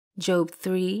Job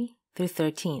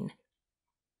 3-13.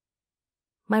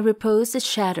 My repose is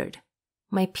shattered,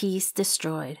 my peace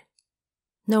destroyed.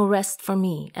 No rest for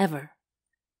me, ever.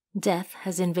 Death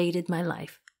has invaded my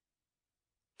life.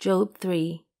 Job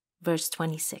 3, verse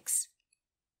 26.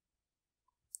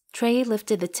 Trey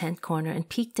lifted the tent corner and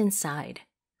peeked inside.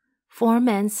 4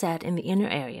 men sat in the inner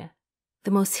area, the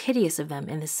most hideous of them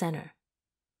in the center.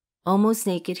 Almost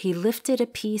naked, he lifted a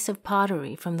piece of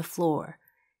pottery from the floor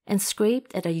and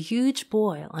scraped at a huge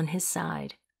boil on his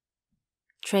side.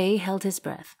 Trey held his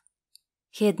breath.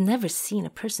 He had never seen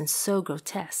a person so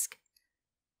grotesque.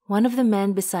 One of the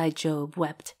men beside Job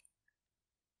wept.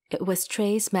 It was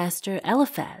Trey's master,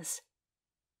 Eliphaz.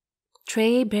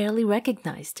 Trey barely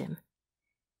recognized him.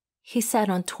 He sat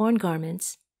on torn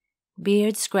garments,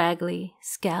 beard scraggly,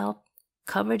 scalp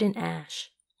covered in ash.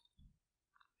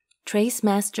 Trey's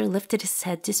master lifted his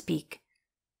head to speak,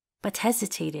 but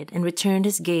hesitated and returned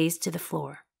his gaze to the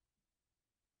floor.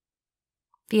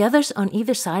 The others on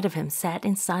either side of him sat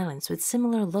in silence with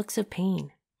similar looks of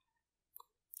pain.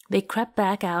 They crept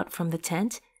back out from the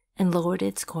tent and lowered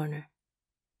its corner.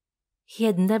 He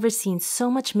had never seen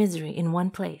so much misery in one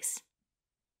place.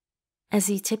 As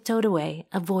he tiptoed away,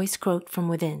 a voice croaked from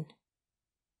within.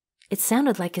 It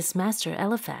sounded like his master,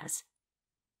 Eliphaz.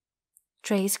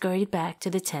 Trey scurried back to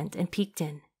the tent and peeked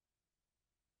in.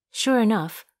 Sure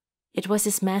enough, it was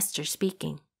his master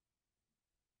speaking.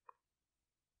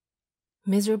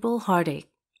 Miserable heartache.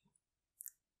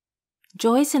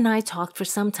 Joyce and I talked for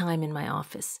some time in my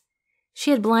office.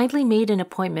 She had blindly made an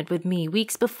appointment with me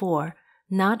weeks before,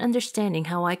 not understanding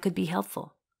how I could be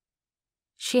helpful.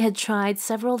 She had tried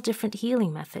several different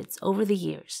healing methods over the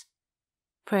years: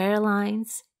 prayer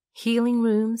lines, healing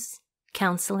rooms,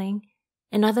 counseling,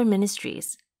 and other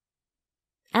ministries.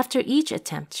 After each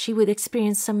attempt, she would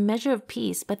experience some measure of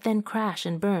peace but then crash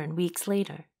and burn weeks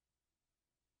later.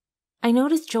 I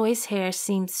noticed Joy's hair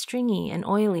seemed stringy and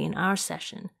oily in our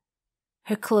session.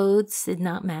 Her clothes did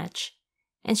not match,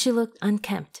 and she looked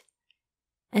unkempt.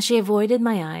 As she avoided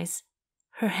my eyes,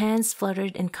 her hands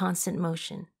fluttered in constant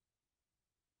motion.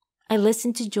 I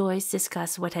listened to Joyce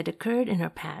discuss what had occurred in her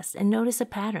past and noticed a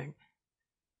pattern.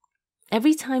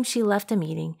 Every time she left a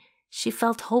meeting, she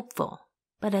felt hopeful,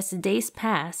 but as the days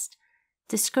passed,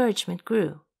 discouragement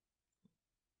grew.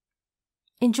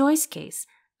 In Joy's case,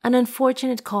 an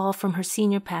unfortunate call from her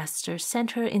senior pastor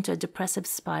sent her into a depressive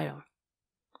spiral.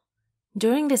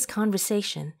 During this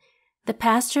conversation, the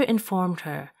pastor informed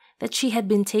her that she had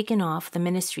been taken off the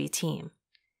ministry team.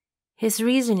 His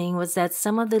reasoning was that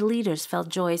some of the leaders felt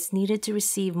Joyce needed to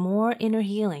receive more inner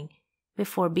healing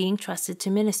before being trusted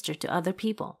to minister to other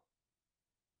people.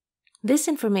 This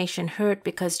information hurt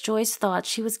because Joyce thought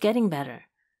she was getting better.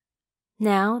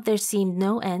 Now there seemed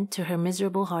no end to her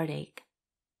miserable heartache.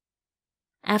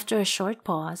 After a short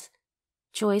pause,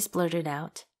 Joyce blurted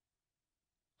out,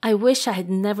 "I wish I had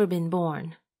never been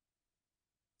born."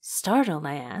 Startled,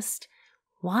 I asked,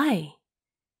 "Why?"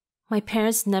 "My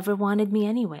parents never wanted me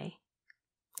anyway.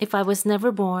 If I was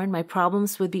never born, my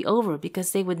problems would be over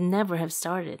because they would never have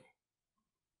started."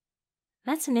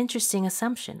 "That's an interesting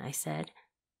assumption," I said.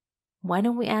 "Why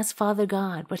don't we ask Father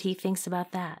God what he thinks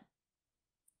about that?"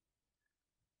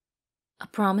 A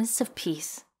promise of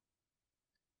peace.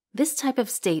 This type of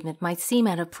statement might seem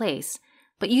out of place,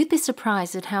 but you'd be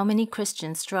surprised at how many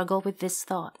Christians struggle with this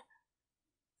thought.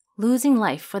 Losing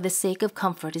life for the sake of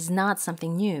comfort is not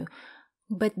something new,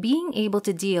 but being able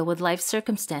to deal with life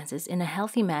circumstances in a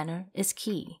healthy manner is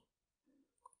key.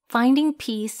 Finding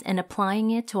peace and applying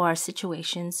it to our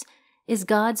situations is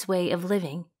God's way of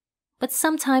living, but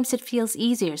sometimes it feels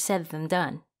easier said than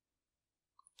done.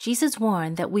 Jesus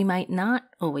warned that we might not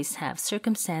always have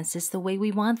circumstances the way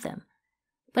we want them,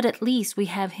 but at least we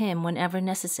have Him whenever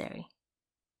necessary.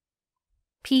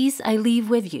 "Peace I leave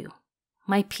with you.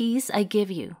 My peace I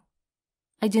give you.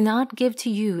 I do not give to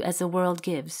you as the world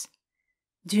gives.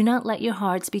 Do not let your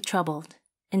hearts be troubled,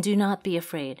 and do not be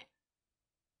afraid."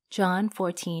 John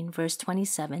 14, verse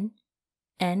 27,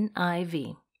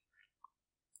 NIV.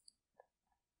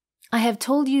 "I have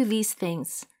told you these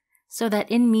things, so that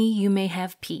in me you may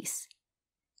have peace.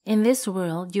 In this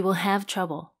world you will have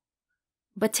trouble.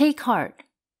 But take heart,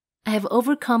 I have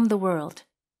overcome the world."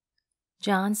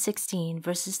 John 16,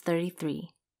 verses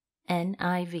 33,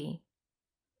 NIV.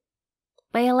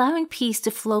 By allowing peace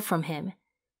to flow from Him,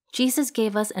 Jesus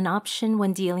gave us an option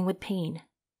when dealing with pain.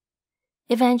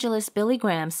 Evangelist Billy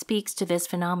Graham speaks to this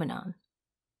phenomenon.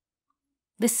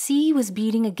 "The sea was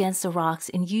beating against the rocks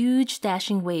in huge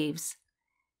dashing waves.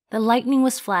 The lightning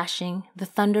was flashing, the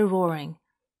thunder roaring,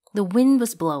 the wind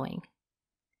was blowing.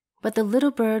 But the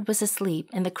little bird was asleep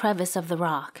in the crevice of the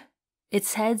rock.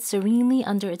 its head serenely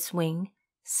under its wing,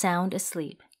 sound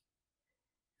asleep.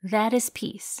 That is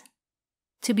peace,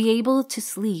 to be able to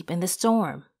sleep in the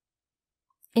storm.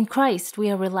 In Christ, we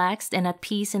are relaxed and at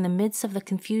peace in the midst of the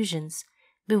confusions,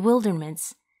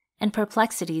 bewilderments, and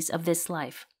perplexities of this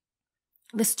life.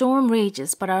 The storm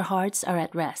rages, but our hearts are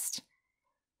at rest.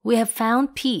 We have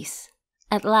found peace,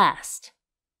 at last.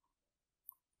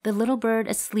 The little bird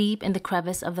asleep in the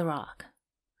crevice of the rock.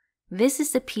 This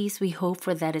is the peace we hope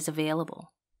for that is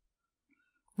available.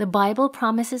 The Bible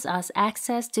promises us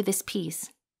access to this peace,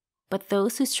 but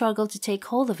those who struggle to take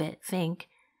hold of it think,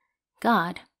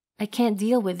 God, I can't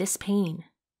deal with this pain.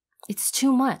 It's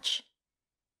too much.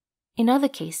 In other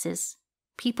cases,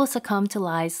 people succumb to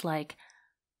lies like,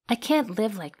 I can't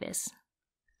live like this.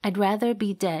 I'd rather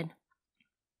be dead.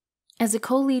 As a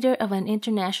co-leader of an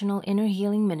international inner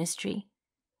healing ministry,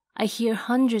 I hear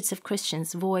hundreds of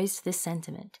Christians voice this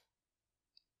sentiment.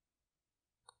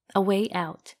 A way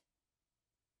out.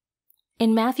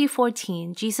 In Matthew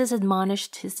 14, Jesus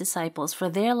admonished his disciples for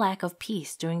their lack of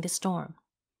peace during the storm.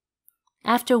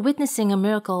 After witnessing a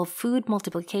miracle of food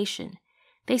multiplication,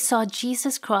 they saw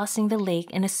Jesus crossing the lake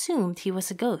and assumed he was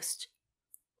a ghost.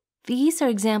 These are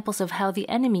examples of how the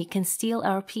enemy can steal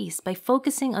our peace by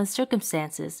focusing on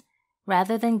circumstances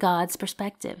rather than God's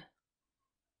perspective.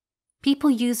 People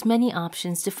use many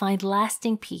options to find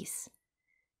lasting peace.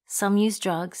 Some use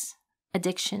drugs,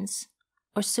 addictions,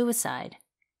 or suicide.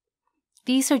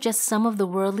 These are just some of the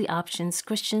worldly options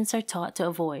Christians are taught to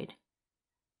avoid.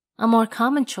 A more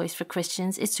common choice for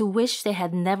Christians is to wish they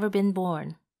had never been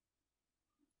born.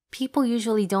 People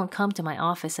usually don't come to my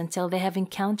office until they have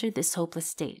encountered this hopeless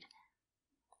state.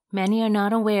 Many are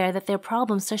not aware that their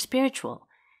problems are spiritual,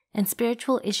 and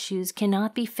spiritual issues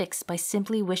cannot be fixed by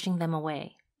simply wishing them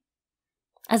away.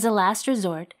 As a last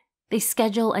resort, they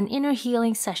schedule an inner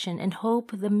healing session and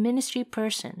hope the ministry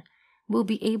person will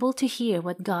be able to hear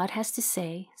what God has to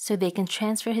say so they can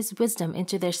transfer His wisdom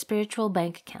into their spiritual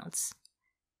bank accounts.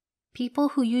 People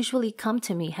who usually come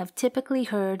to me have typically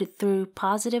heard through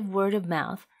positive word of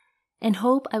mouth and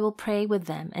hope I will pray with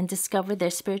them and discover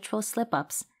their spiritual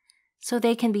slip-ups so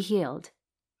they can be healed.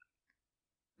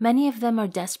 Many of them are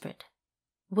desperate,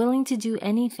 willing to do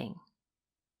anything.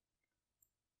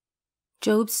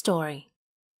 Job's story.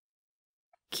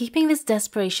 Keeping this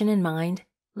desperation in mind,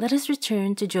 let us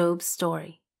return to Job's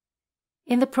story.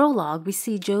 In the prologue, we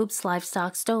see Job's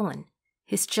livestock stolen,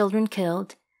 his children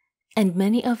killed, and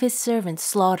many of his servants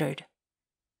slaughtered.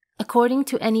 According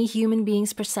to any human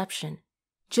being's perception,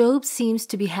 Job seems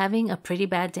to be having a pretty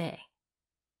bad day.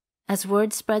 As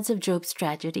word spreads of Job's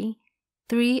tragedy,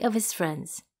 3 of his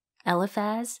friends,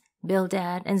 Eliphaz,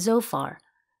 Bildad, and Zophar,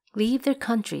 leave their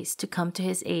countries to come to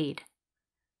his aid.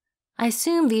 I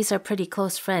assume these are pretty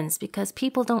close friends because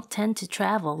people don't tend to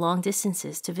travel long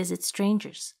distances to visit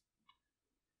strangers.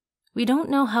 We don't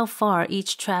know how far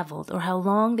each traveled or how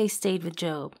long they stayed with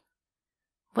Job.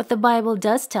 What the Bible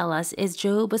does tell us is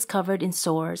Job was covered in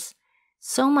sores,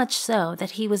 so much so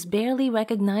that he was barely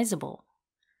recognizable.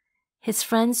 His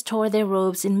friends tore their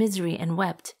robes in misery and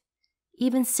wept,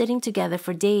 even sitting together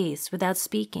for days without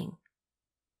speaking.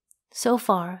 So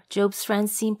far, Job's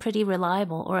friends seem pretty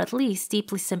reliable or at least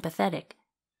deeply sympathetic.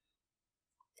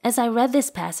 As I read this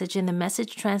passage in the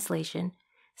Message translation,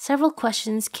 several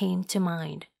questions came to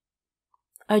mind.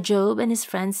 Are Job and his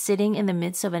friends sitting in the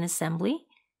midst of an assembly?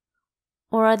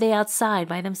 Or are they outside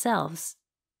by themselves?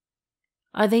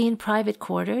 Are they in private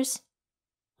quarters?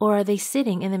 Or are they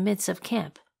sitting in the midst of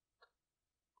camp?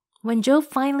 When Job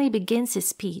finally begins his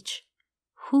speech,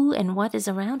 who and what is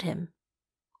around him?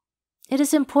 It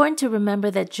is important to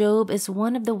remember that Job is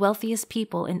one of the wealthiest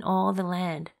people in all the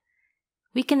land.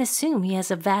 We can assume he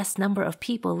has a vast number of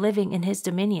people living in his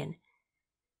dominion.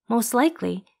 Most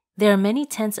likely, there are many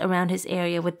tents around his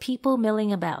area with people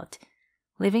milling about,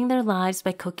 living their lives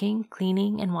by cooking,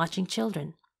 cleaning, and watching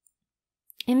children.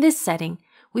 In this setting,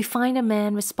 we find a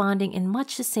man responding in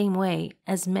much the same way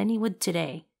as many would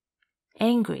today,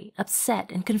 angry,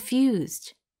 upset, and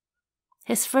confused.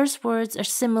 His first words are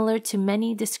similar to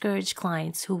many discouraged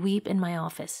clients who weep in my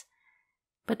office,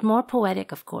 but more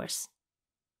poetic, of course.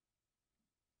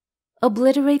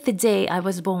 Obliterate the day I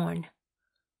was born.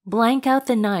 Blank out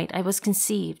the night I was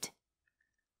conceived.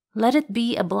 Let it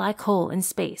be a black hole in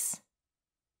space.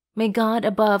 May God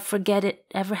above forget it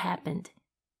ever happened.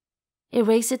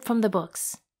 Erase it from the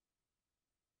books.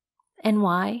 And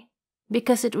why?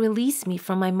 Because it released me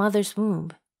from my mother's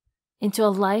womb into a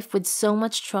life with so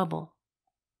much trouble.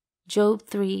 Job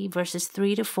 3 verses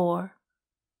 3-4,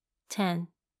 10.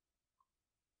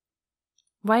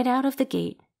 Right out of the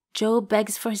gate, Job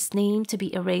begs for his name to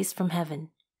be erased from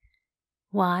heaven.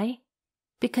 Why?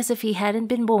 because if he hadn't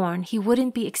been born, he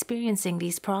wouldn't be experiencing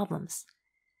these problems.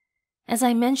 As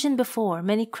I mentioned before,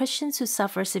 many Christians who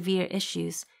suffer severe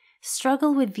issues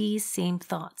struggle with these same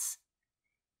thoughts.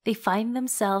 They find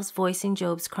themselves voicing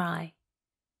Job's cry.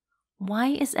 Why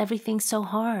is everything so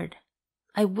hard?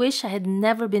 I wish I had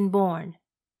never been born.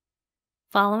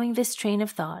 Following this train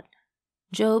of thought,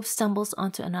 Job stumbles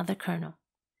onto another kernel.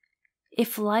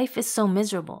 If life is so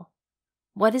miserable,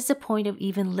 what is the point of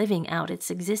even living out its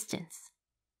existence?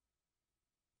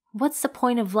 What's the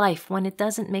point of life when it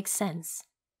doesn't make sense?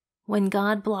 When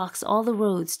God blocks all the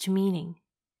roads to meaning?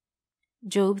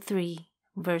 Job 3,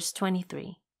 verse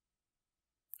 23.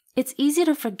 It's easy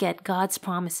to forget God's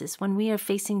promises when we are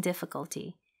facing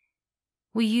difficulty.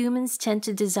 We humans tend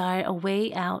to desire a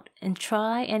way out and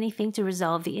try anything to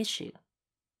resolve the issue.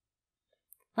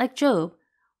 Like Job,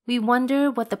 we wonder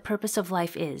what the purpose of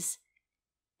life is,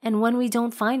 and when we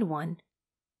don't find one,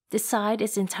 decide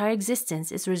its entire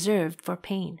existence is reserved for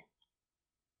pain.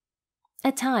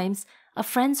 At times, a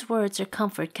friend's words or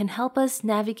comfort can help us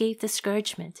navigate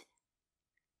discouragement.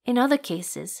 In other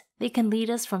cases, they can lead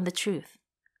us from the truth.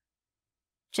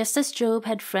 Just as Job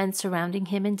had friends surrounding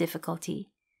him in difficulty,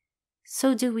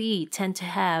 so do we tend to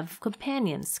have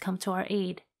companions come to our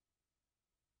aid.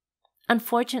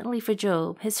 Unfortunately for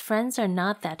Job, his friends are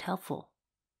not that helpful.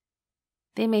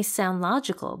 They may sound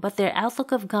logical, but their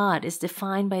outlook of God is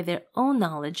defined by their own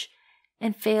knowledge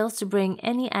and fails to bring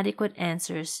any adequate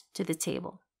answers to the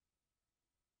table.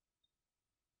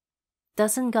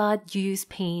 Doesn't God use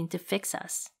pain to fix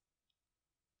us?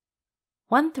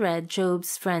 One thread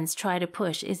Job's friends try to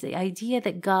push is the idea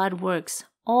that God works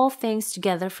all things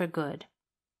together for good.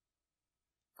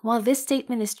 While this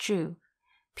statement is true,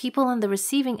 people on the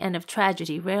receiving end of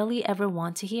tragedy rarely ever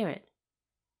want to hear it.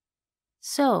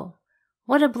 So,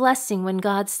 what a blessing when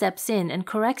God steps in and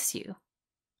corrects you.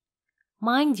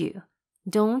 Mind you,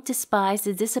 don't despise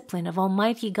the discipline of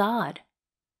Almighty God.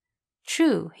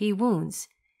 True, He wounds,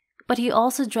 but He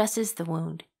also dresses the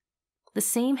wound. The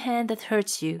same hand that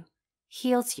hurts you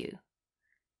heals you.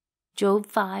 Job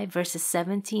 5, verses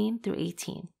 17 through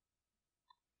 18.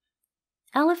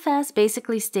 Eliphaz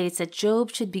basically states that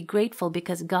Job should be grateful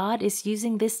because God is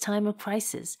using this time of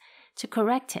crisis to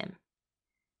correct him.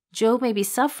 Job may be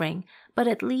suffering, but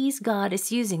at least God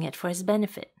is using it for his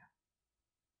benefit.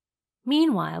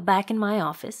 Meanwhile, back in my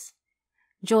office,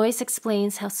 Joyce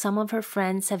explains how some of her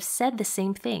friends have said the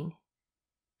same thing.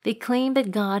 They claim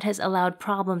that God has allowed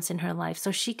problems in her life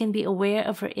so she can be aware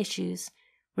of her issues,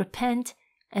 repent,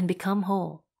 and become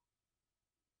whole.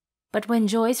 But when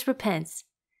Joyce repents,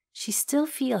 she still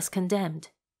feels condemned,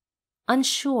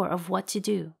 unsure of what to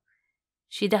do.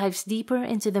 She dives deeper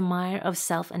into the mire of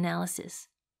self-analysis.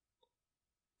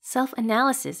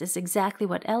 Self-analysis is exactly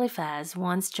what Eliphaz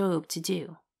wants Job to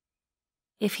do.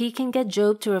 If he can get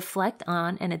Job to reflect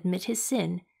on and admit his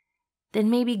sin, then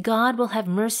maybe God will have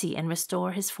mercy and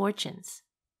restore his fortunes.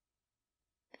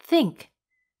 Think,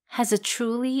 has a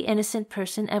truly innocent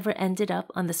person ever ended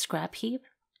up on the scrap heap?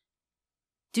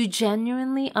 Do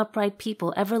genuinely upright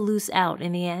people ever lose out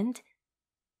in the end?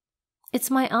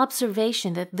 It's my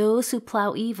observation that those who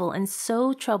plow evil and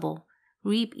sow trouble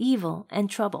reap evil and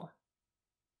trouble.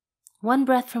 One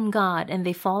breath from God and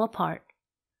they fall apart.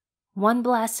 One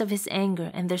blast of His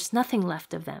anger and there's nothing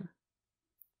left of them.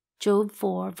 Job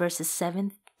 4, verses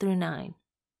 7 through 9.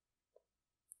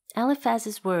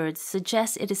 Eliphaz's words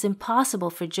suggest it is impossible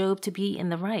for Job to be in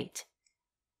the right.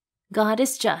 God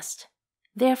is just.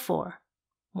 Therefore,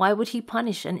 why would He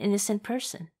punish an innocent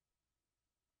person?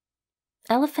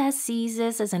 Eliphaz sees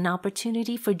this as an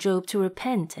opportunity for Job to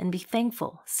repent and be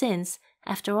thankful, since,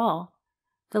 after all,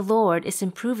 the Lord is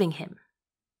improving him.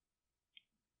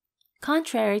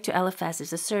 Contrary to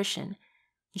Eliphaz's assertion,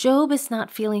 Job is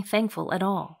not feeling thankful at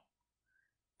all.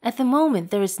 At the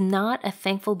moment, there is not a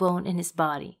thankful bone in his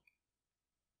body.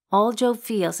 All Job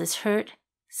feels is hurt,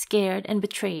 scared, and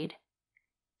betrayed.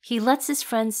 He lets his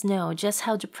friends know just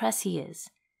how depressed he is.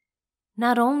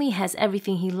 Not only has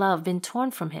everything he loved been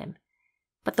torn from him,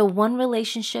 but the one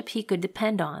relationship he could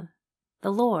depend on,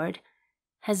 the Lord,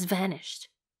 has vanished.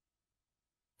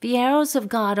 The arrows of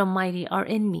God Almighty are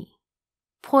in me,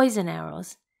 poison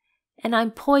arrows, and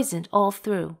I'm poisoned all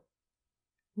through.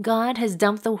 God has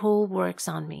dumped the whole works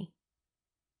on me.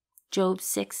 Job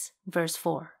 6, verse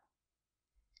 4.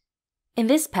 In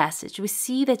this passage, we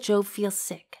see that Job feels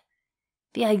sick.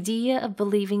 The idea of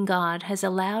believing God has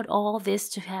allowed all this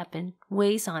to happen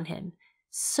weighs on him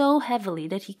so heavily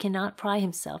that he cannot pry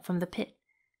himself from the pit.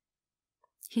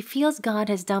 He feels God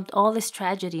has dumped all this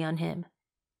tragedy on him.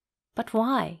 But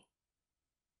why?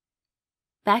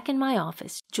 Back in my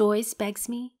office, Joyce begs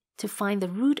me to find the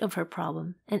root of her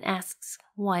problem and asks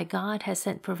why God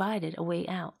hasn't provided a way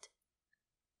out.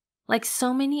 Like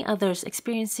so many others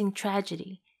experiencing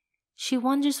tragedy, she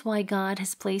wonders why God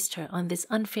has placed her on this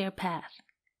unfair path.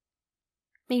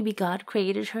 Maybe God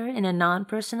created her in a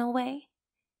non-personal way?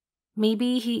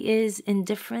 Maybe He is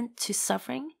indifferent to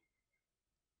suffering?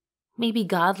 Maybe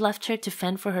God left her to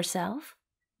fend for herself?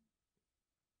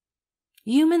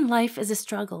 Human life is a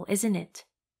struggle, isn't it?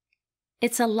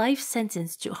 It's a life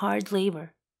sentence to hard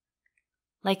labor,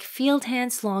 like field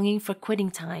hands longing for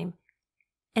quitting time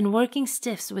and working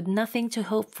stiffs with nothing to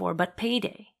hope for but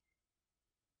payday.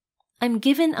 I'm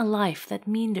given a life that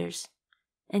meanders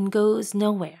and goes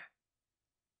nowhere.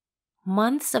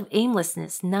 Months of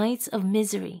aimlessness, nights of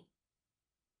misery.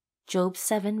 Job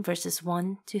 7 verses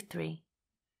 1 to 3.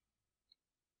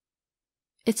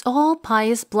 It's all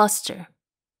pious bluster.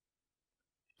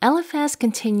 Eliphaz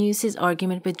continues his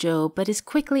argument with Job but is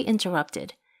quickly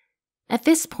interrupted. At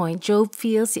this point, Job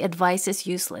feels the advice is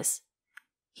useless.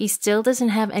 He still doesn't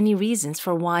have any reasons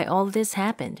for why all this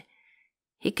happened.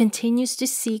 He continues to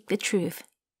seek the truth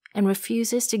and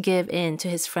refuses to give in to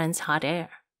his friend's hot air.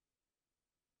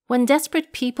 When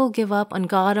desperate people give up on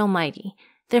God Almighty,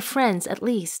 their friends, at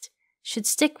least, should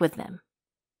stick with them.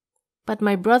 But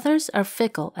my brothers are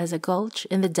fickle as a gulch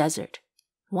in the desert.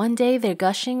 One day they're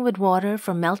gushing with water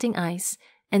from melting ice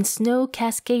and snow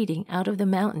cascading out of the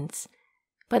mountains.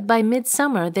 But by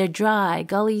midsummer they're dry,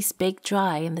 gullies baked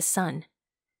dry in the sun.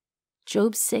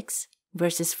 Job 6,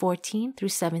 verses 14 through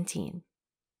 17.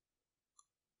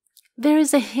 There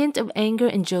is a hint of anger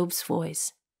in Job's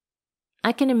voice.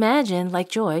 I can imagine, like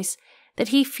Joyce, that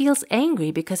he feels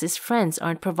angry because his friends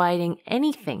aren't providing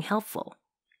anything helpful.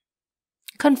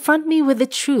 Confront me with the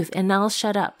truth and I'll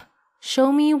shut up.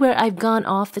 Show me where I've gone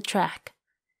off the track.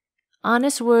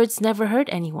 Honest words never hurt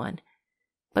anyone.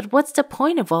 But what's the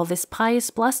point of all this pious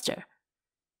bluster?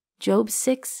 Job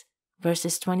 6,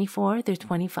 verses 24 through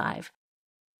 25.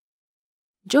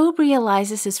 Job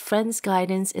realizes his friend's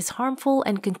guidance is harmful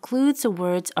and concludes the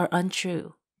words are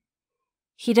untrue.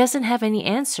 He doesn't have any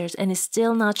answers and is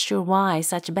still not sure why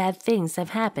such bad things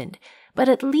have happened, but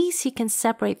at least he can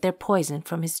separate their poison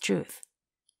from his truth.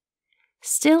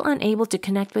 Still unable to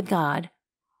connect with God,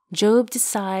 Job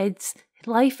decides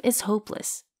life is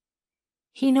hopeless.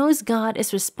 He knows God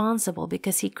is responsible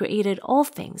because He created all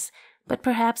things, but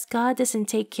perhaps God doesn't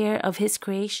take care of His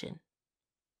creation.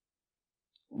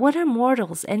 What are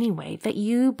mortals anyway that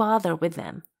you bother with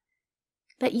them?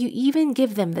 That you even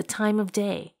give them the time of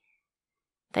day?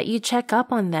 That you check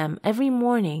up on them every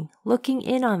morning, looking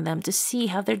in on them to see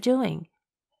how they're doing?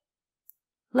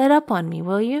 Let up on me,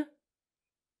 will you?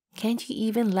 Can't you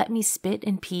even let me spit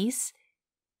in peace?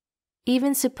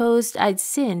 Even supposed I'd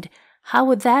sinned, how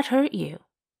would that hurt you?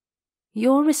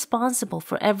 You're responsible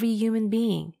for every human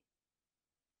being.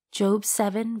 Job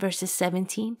 7, verses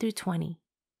 17 through 20.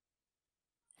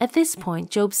 At this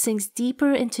point, Job sinks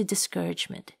deeper into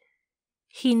discouragement.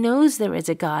 He knows there is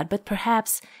a God, but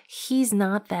perhaps He's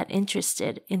not that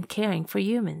interested in caring for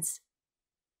humans.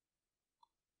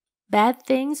 Bad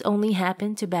things only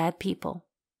happen to bad people.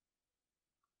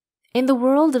 In the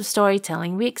world of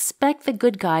storytelling, we expect the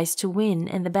good guys to win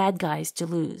and the bad guys to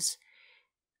lose.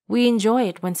 We enjoy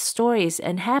it when stories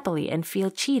end happily and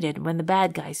feel cheated when the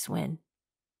bad guys win.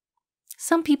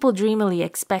 Some people dreamily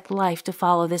expect life to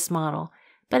follow this model,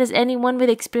 but as anyone with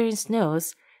experience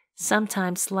knows,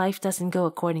 sometimes life doesn't go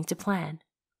according to plan.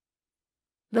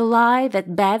 The lie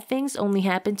that bad things only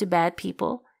happen to bad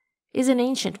people is an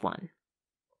ancient one.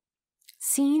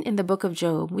 Seen in the book of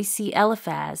Job, we see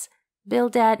Eliphaz,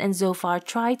 Bildad, and Zophar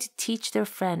try to teach their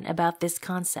friend about this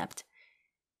concept.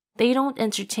 They don't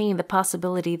entertain the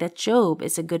possibility that Job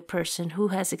is a good person who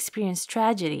has experienced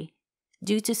tragedy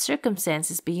due to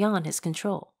circumstances beyond his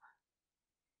control.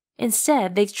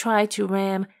 Instead, they try to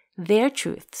ram their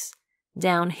truths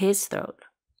down his throat.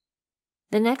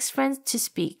 The next friend to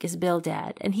speak is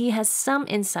Bildad, and he has some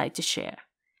insight to share.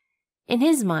 In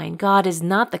his mind, God is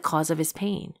not the cause of his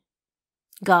pain.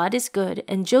 God is good,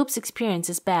 and Job's experience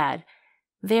is bad.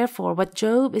 Therefore, what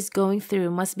Job is going through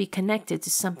must be connected to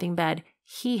something bad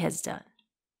he has done.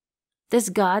 Does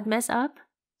God mess up?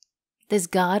 Does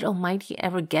God Almighty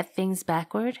ever get things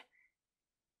backward?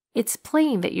 It's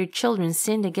plain that your children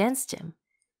sinned against Him.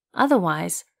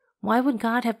 Otherwise, why would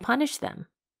God have punished them?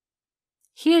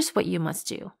 Here's what you must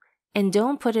do, and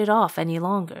don't put it off any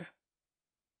longer.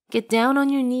 Get down on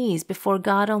your knees before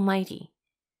God Almighty.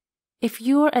 If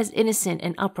you're as innocent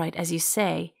and upright as you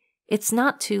say, it's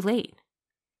not too late.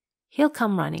 He'll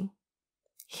come running.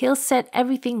 He'll set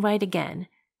everything right again,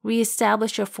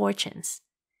 reestablish your fortunes.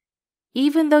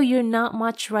 Even though you're not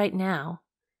much right now,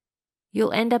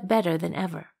 you'll end up better than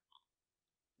ever.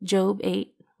 Job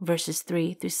 8, verses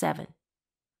 3 through 7.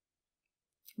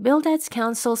 Bildad's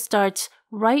counsel starts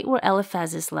right where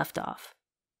Eliphaz's left off.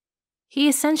 He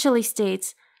essentially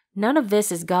states, none of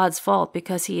this is God's fault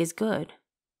because he is good.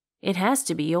 It has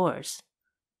to be yours.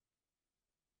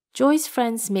 Joy's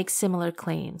friends make similar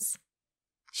claims.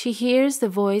 She hears the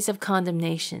voice of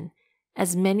condemnation,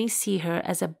 as many see her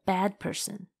as a bad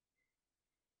person.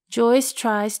 Joyce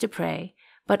tries to pray,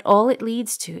 but all it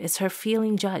leads to is her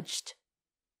feeling judged.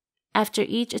 After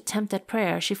each attempt at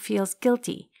prayer, she feels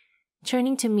guilty.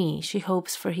 Turning to me, she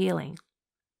hopes for healing.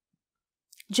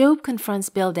 Job confronts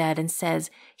Bildad and says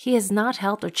he has not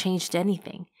helped or changed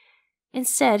anything.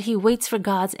 Instead, he waits for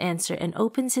God's answer and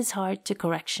opens his heart to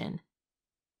correction.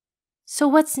 So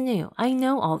what's new? I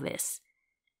know all this.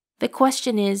 The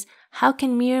question is, how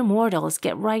can mere mortals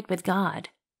get right with God?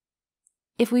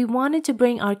 If we wanted to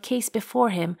bring our case before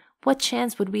him, what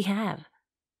chance would we have?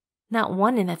 Not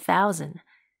 1 in 1,000.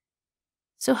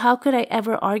 So how could I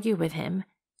ever argue with him,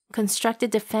 construct a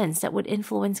defense that would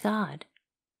influence God?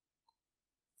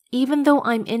 Even though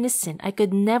I'm innocent, I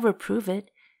could never prove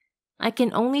it. I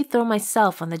can only throw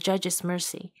myself on the judge's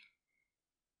mercy.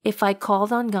 If I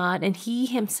called on God and he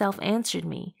himself answered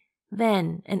me,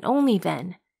 then, and only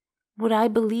then, would I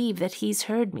believe that he's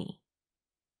heard me.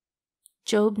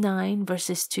 Job 9,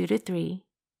 verses 2 to 3,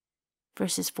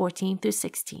 verses 14 through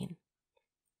 16.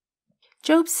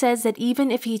 Job says that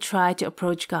even if he tried to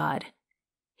approach God,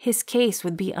 his case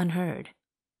would be unheard.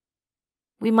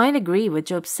 We might agree with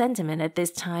Job's sentiment at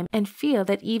this time and feel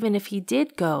that even if he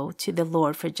did go to the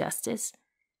Lord for justice,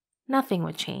 nothing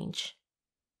would change.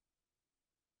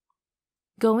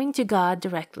 Going to God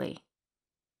directly.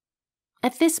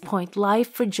 At this point,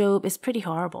 life for Job is pretty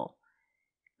horrible.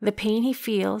 The pain he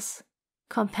feels,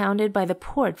 compounded by the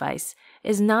poor advice,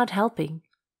 is not helping.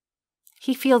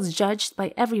 He feels judged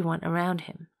by everyone around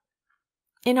him.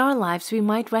 In our lives, we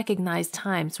might recognize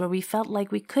times where we felt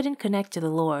like we couldn't connect to the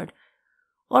Lord,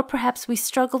 or perhaps we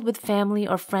struggled with family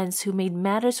or friends who made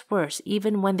matters worse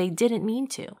even when they didn't mean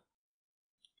to.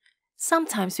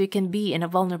 Sometimes we can be in a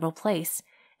vulnerable place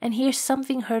and hear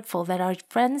something hurtful that our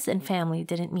friends and family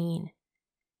didn't mean.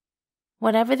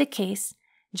 Whatever the case,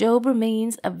 Job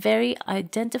remains a very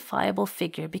identifiable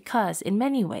figure because, in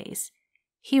many ways,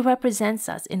 he represents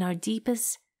us in our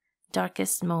deepest,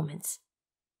 darkest moments.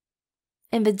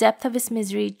 In the depth of his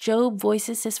misery, Job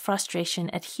voices his frustration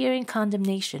at hearing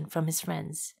condemnation from his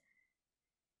friends.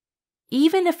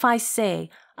 Even if I say,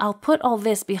 I'll put all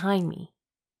this behind me,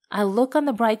 I'll look on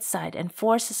the bright side and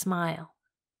force a smile,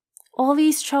 all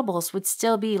these troubles would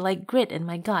still be like grit in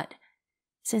my gut,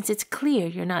 since it's clear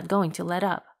you're not going to let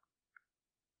up.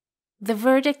 The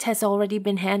verdict has already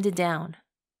been handed down.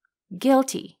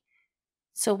 Guilty.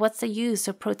 So what's the use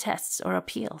of protests or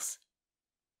appeals?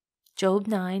 Job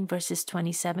 9, verses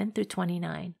 27 through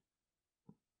 29.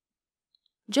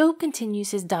 Job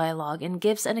continues his dialogue and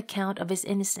gives an account of his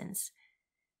innocence.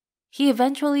 He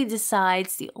eventually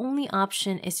decides the only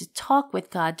option is to talk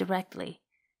with God directly.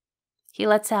 He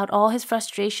lets out all his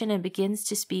frustration and begins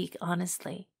to speak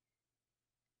honestly.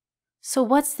 So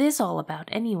what's this all about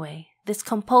anyway? This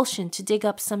compulsion to dig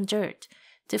up some dirt,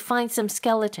 to find some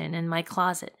skeleton in my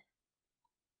closet.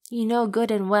 You know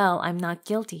good and well I'm not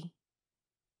guilty.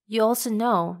 You also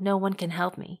know no one can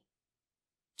help me.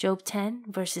 Job 10,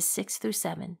 verses 6 through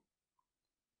 7.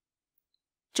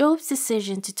 Job's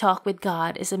decision to talk with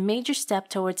God is a major step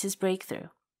towards his breakthrough.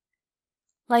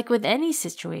 Like with any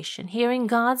situation, hearing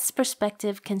God's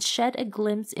perspective can shed a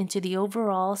glimpse into the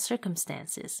overall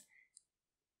circumstances.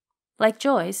 Like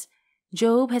Joyce,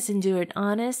 Job has endured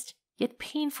honest, yet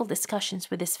painful discussions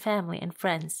with his family and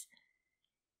friends.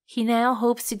 He now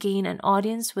hopes to gain an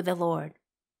audience with the Lord.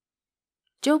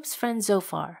 Job's friend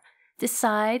Zophar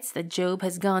decides that Job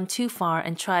has gone too far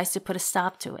and tries to put a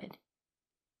stop to it.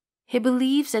 He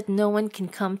believes that no one can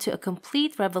come to a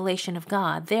complete revelation of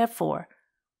God, therefore,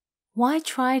 why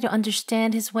try to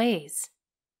understand his ways?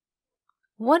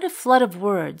 What a flood of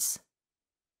words!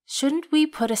 Shouldn't we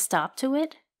put a stop to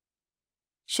it?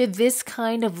 Should this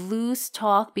kind of loose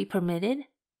talk be permitted?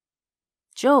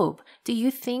 Job, do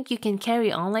you think you can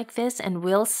carry on like this and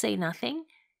will say nothing?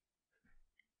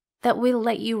 That we'll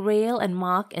let you rail and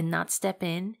mock and not step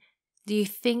in? Do you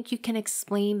think you can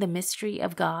explain the mystery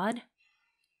of God?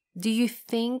 Do you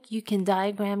think you can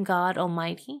diagram God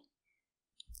Almighty?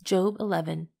 Job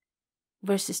 11,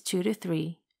 verses 2 to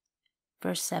 3,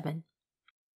 verse 7.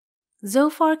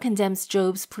 Zophar condemns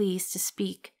Job's pleas to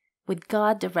speak with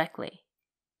God directly.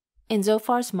 In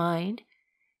Zophar's mind,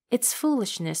 it's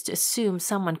foolishness to assume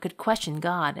someone could question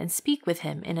God and speak with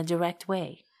him in a direct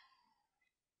way.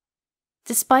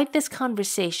 Despite this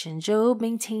conversation, Job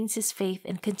maintains his faith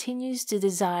and continues to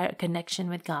desire a connection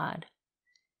with God.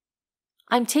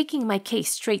 I'm taking my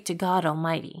case straight to God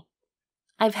Almighty.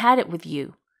 I've had it with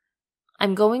you.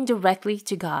 I'm going directly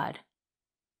to God.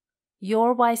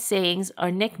 Your wise sayings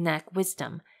are knick-knack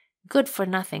wisdom, good for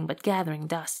nothing but gathering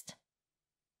dust.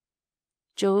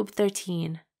 Job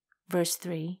 13, verse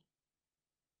 3,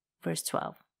 verse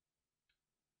 12.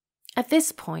 At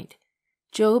this point,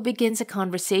 Job begins a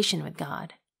conversation with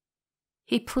God.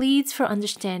 He pleads for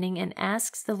understanding and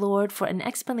asks the Lord for an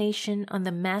explanation on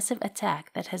the massive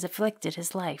attack that has afflicted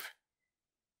his life.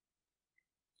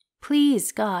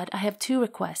 Please, God, I have 2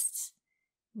 requests.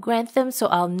 Grant them so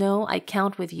I'll know I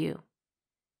count with you.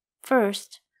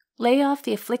 First, lay off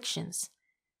the afflictions.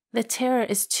 The terror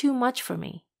is too much for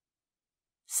me.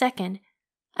 Second,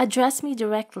 address me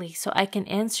directly so I can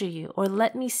answer you, or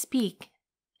let me speak,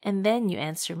 and then you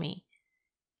answer me.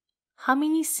 How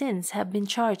many sins have been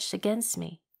charged against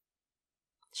me?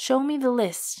 Show me the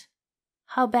list.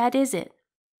 How bad is it?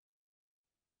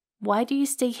 Why do you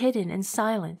stay hidden and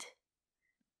silent?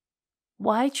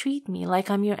 Why treat me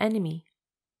like I'm your enemy?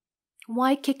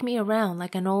 Why kick me around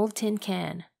like an old tin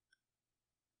can?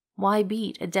 Why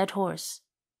beat a dead horse?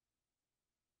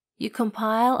 You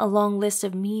compile a long list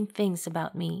of mean things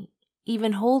about me,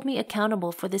 even hold me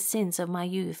accountable for the sins of my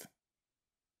youth.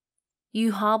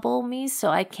 You hobble me so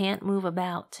I can't move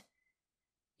about.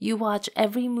 You watch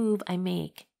every move I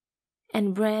make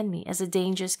and brand me as a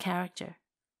dangerous character.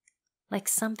 Like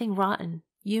something rotten,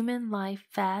 human life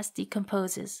fast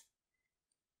decomposes.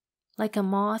 Like a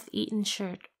moth-eaten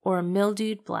shirt or a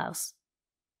mildewed blouse.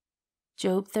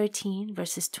 Job 13,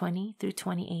 verses 20 through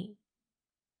 28.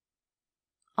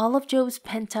 All of Job's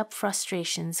pent-up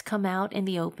frustrations come out in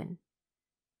the open.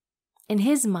 In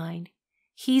his mind,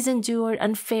 he's endured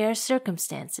unfair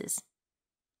circumstances.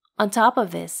 On top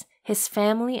of this, his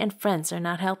family and friends are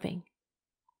not helping.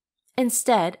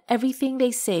 Instead, everything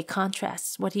they say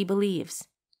contrasts what he believes.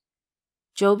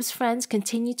 Job's friends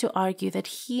continue to argue that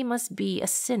he must be a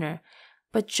sinner,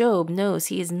 but Job knows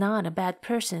he is not a bad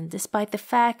person despite the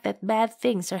fact that bad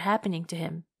things are happening to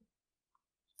him.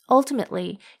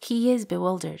 Ultimately, he is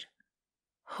bewildered.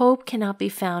 Hope cannot be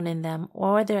found in them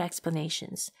or their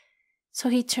explanations, so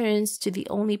he turns to the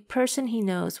only person he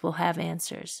knows will have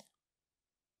answers: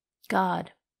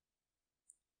 God.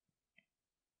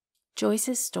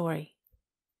 Joyce's story.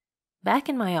 Back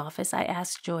in my office, I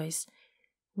asked Joyce,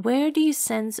 "Where do you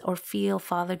sense or feel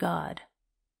Father God?"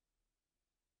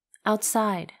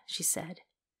 "Outside," she said.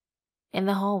 "In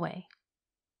the hallway."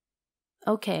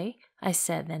 "Okay," I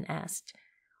said, then asked,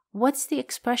 "What's the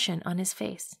expression on his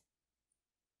face?"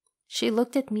 She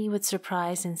looked at me with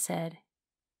surprise and said,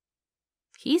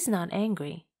 "He's not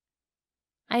angry.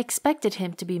 I expected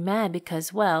him to be mad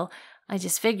because, well, I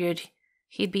just figured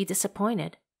he'd be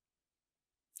disappointed."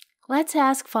 "Let's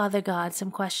ask Father God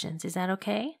some questions. Is that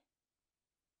okay?"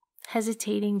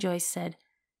 Hesitating, Joyce said,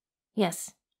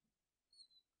 "Yes."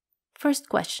 First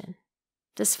question.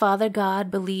 Does Father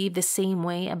God believe the same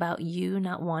way about you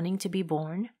not wanting to be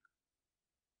born?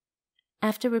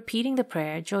 After repeating the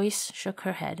prayer, Joyce shook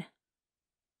her head.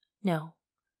 No.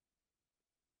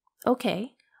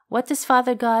 Okay, what does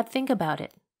Father God think about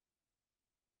it?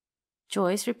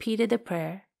 Joyce repeated the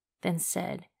prayer, then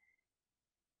said,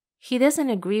 "He doesn't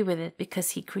agree with it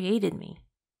because he created me.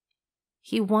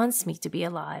 He wants me to be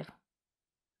alive."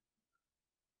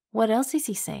 What else is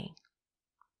he saying?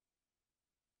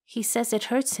 He says it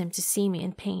hurts him to see me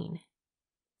in pain.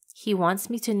 He wants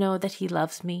me to know that he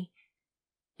loves me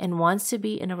and wants to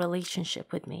be in a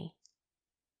relationship with me.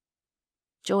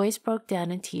 Joyce broke down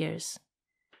in tears,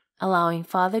 allowing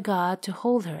Father God to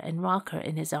hold her and rock her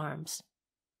in his arms.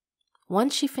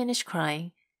 Once she finished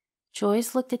crying,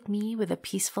 Joyce looked at me with a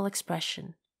peaceful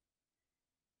expression,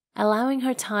 allowing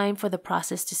her time for the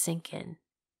process to sink in.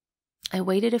 I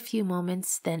waited a few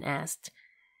moments, then asked,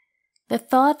 "The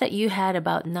thought that you had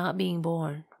about not being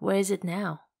born, where is it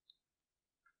now?"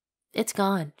 "It's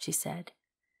gone," she said.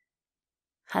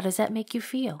 "How does that make you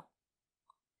feel?"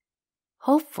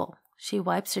 "Hopeful." She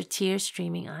wipes her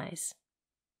tear-streaming eyes.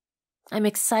 "I'm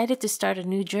excited to start a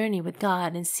new journey with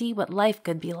God and see what life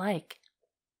could be like."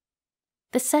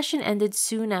 The session ended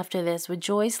soon after this with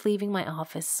Joyce leaving my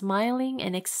office smiling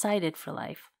and excited for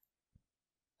life.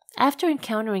 After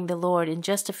encountering the Lord in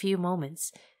just a few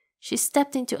moments, she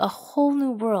stepped into a whole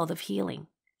new world of healing.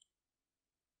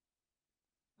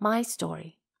 My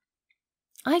story.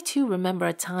 I too remember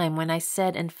a time when I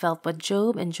said and felt what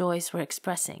Job and Joyce were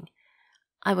expressing.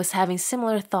 I was having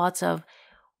similar thoughts of,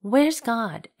 where's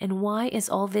God and why is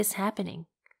all this happening?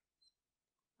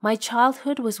 My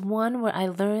childhood was one where I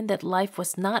learned that life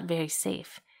was not very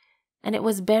safe, and it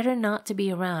was better not to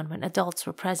be around when adults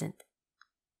were present.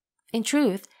 In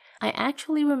truth, I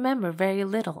actually remember very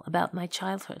little about my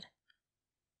childhood.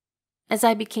 As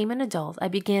I became an adult, I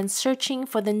began searching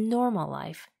for the normal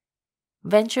life.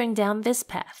 Venturing down this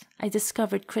path, I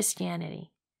discovered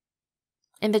Christianity.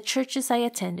 In the churches I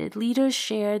attended, leaders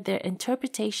shared their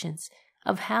interpretations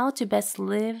of how to best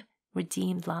live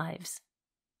redeemed lives.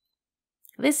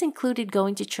 This included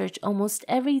going to church almost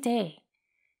every day,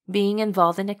 being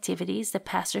involved in activities the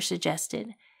pastor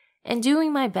suggested, and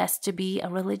doing my best to be a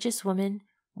religious woman,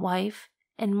 wife,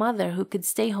 and mother who could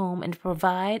stay home and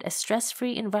provide a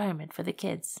stress-free environment for the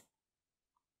kids.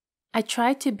 I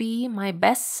tried to be my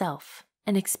best self,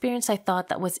 an experience I thought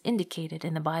that was indicated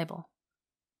in the Bible.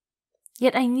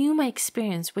 Yet I knew my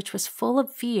experience, which was full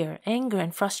of fear, anger,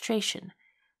 and frustration,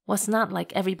 was not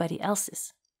like everybody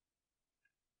else's.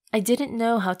 I didn't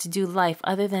know how to do life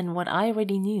other than what I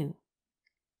already knew.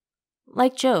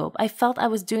 Like Job, I felt I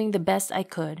was doing the best I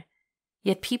could,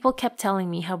 yet people kept telling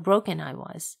me how broken I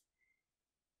was.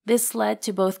 This led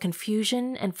to both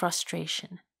confusion and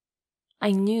frustration.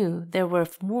 I knew there were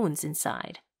wounds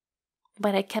inside,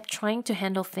 but I kept trying to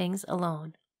handle things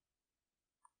alone.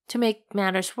 To make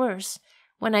matters worse,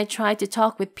 when I tried to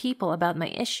talk with people about my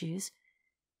issues,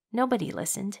 nobody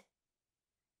listened.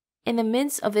 In the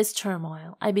midst of this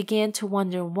turmoil, I began to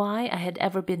wonder why I had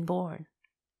ever been born,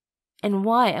 and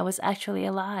why I was actually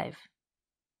alive.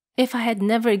 If I had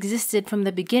never existed from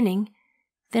the beginning,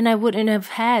 then I wouldn't have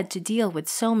had to deal with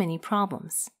so many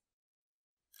problems.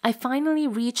 I finally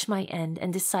reached my end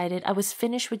and decided I was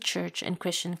finished with church and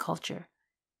Christian culture.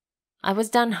 I was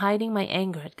done hiding my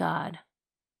anger at God.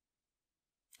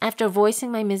 After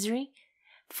voicing my misery,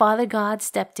 Father God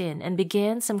stepped in and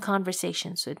began some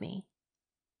conversations with me.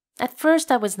 At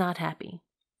first, I was not happy.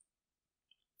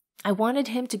 I wanted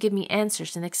him to give me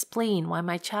answers and explain why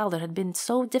my childhood had been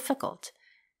so difficult.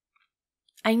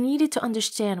 I needed to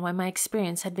understand why my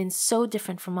experience had been so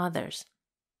different from others.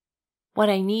 What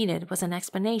I needed was an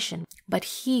explanation, but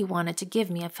he wanted to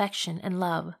give me affection and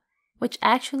love, which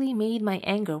actually made my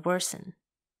anger worsen.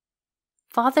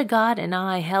 Father God and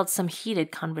I held some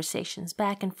heated conversations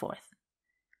back and forth.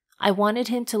 I wanted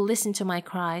him to listen to my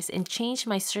cries and change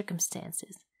my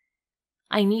circumstances.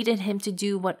 I needed him to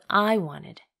do what I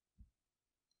wanted.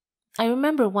 I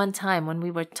remember one time when we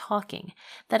were talking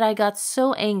that I got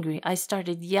so angry I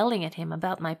started yelling at him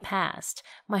about my past,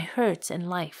 my hurts, and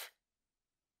life.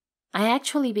 I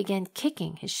actually began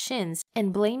kicking his shins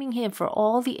and blaming him for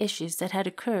all the issues that had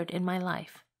occurred in my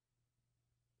life.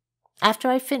 After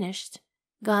I finished,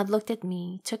 God looked at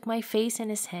me, took my face in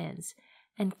his hands,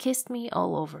 and kissed me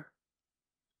all over.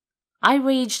 I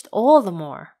raged all the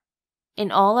more.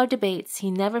 In all our debates,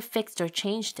 he never fixed or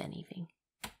changed anything.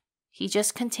 He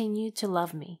just continued to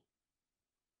love me.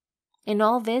 In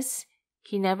all this,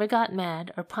 he never got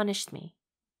mad or punished me.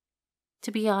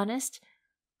 To be honest,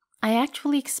 I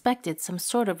actually expected some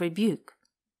sort of rebuke.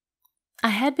 I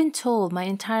had been told my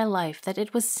entire life that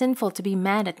it was sinful to be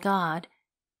mad at God,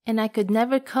 and I could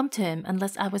never come to him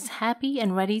unless I was happy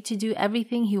and ready to do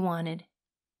everything he wanted.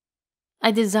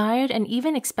 I desired and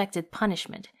even expected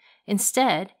punishment.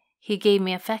 Instead, he gave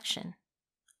me affection.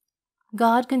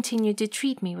 God continued to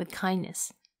treat me with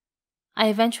kindness. I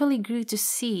eventually grew to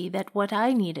see that what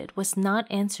I needed was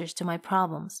not answers to my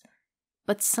problems,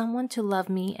 but someone to love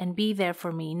me and be there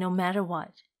for me no matter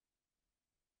what.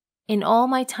 In all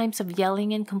my times of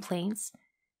yelling and complaints,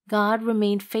 God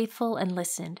remained faithful and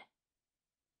listened.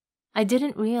 I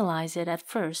didn't realize it at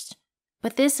first,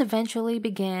 but this eventually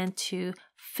began to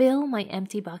fill my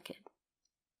empty bucket.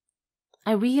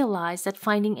 I realized that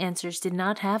finding answers did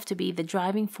not have to be the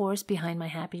driving force behind my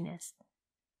happiness.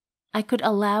 I could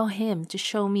allow him to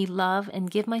show me love and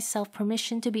give myself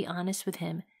permission to be honest with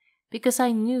him because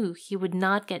I knew he would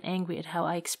not get angry at how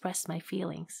I expressed my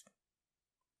feelings.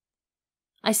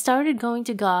 I started going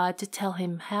to God to tell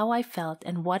him how I felt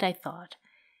and what I thought,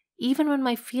 even when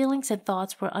my feelings and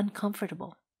thoughts were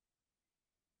uncomfortable.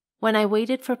 When I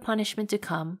waited for punishment to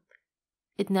come,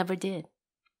 it never did.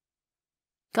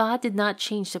 God did not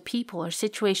change the people or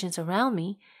situations around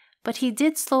me, but he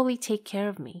did slowly take care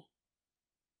of me.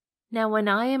 Now, when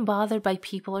I am bothered by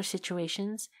people or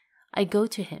situations, I go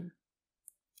to him.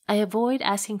 I avoid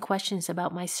asking questions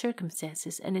about my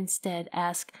circumstances and instead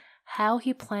ask how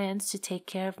he plans to take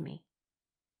care of me.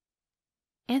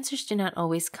 Answers do not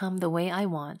always come the way I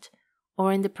want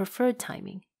or in the preferred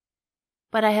timing,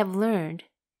 but I have learned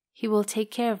he will take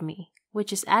care of me,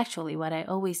 which is actually what I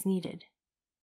always needed.